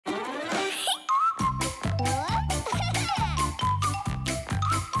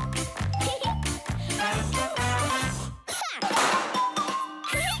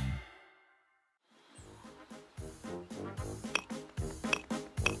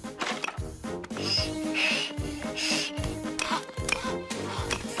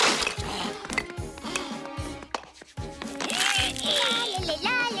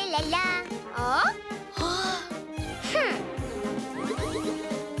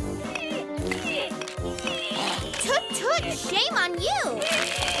Shame on you!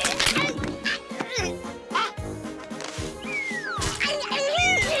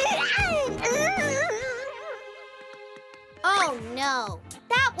 Oh no,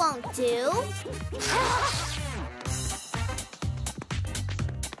 that won't do.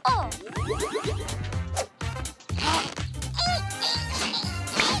 Oh.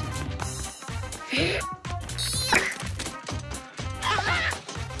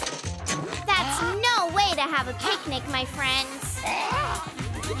 That's no way to have a picnic, my friends.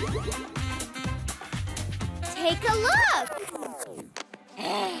 Take a look.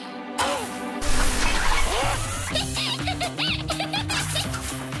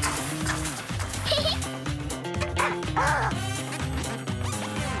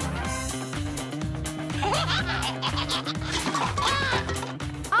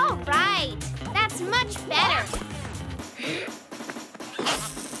 All right, that's much better.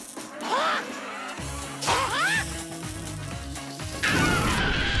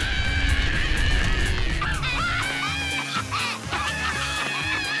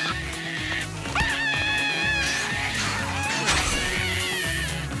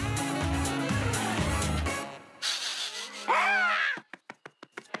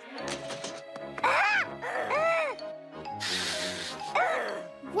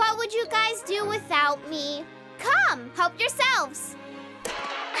 What would you guys do without me? Come, help yourselves.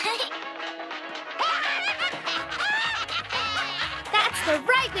 That's the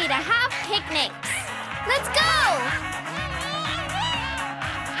right way to have picnics. Let's go!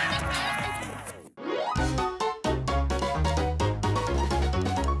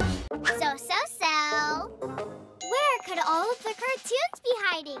 So. Where could all of the cartoons be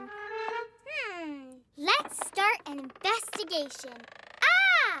hiding? Let's start an investigation.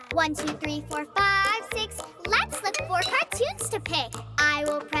 1, 2, 3, 4, 5, 6. Let's look for cartoons to pick. I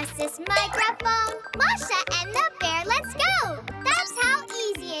will press this microphone. Masha and the bear, let's go. That's how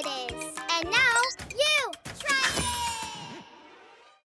easy it is.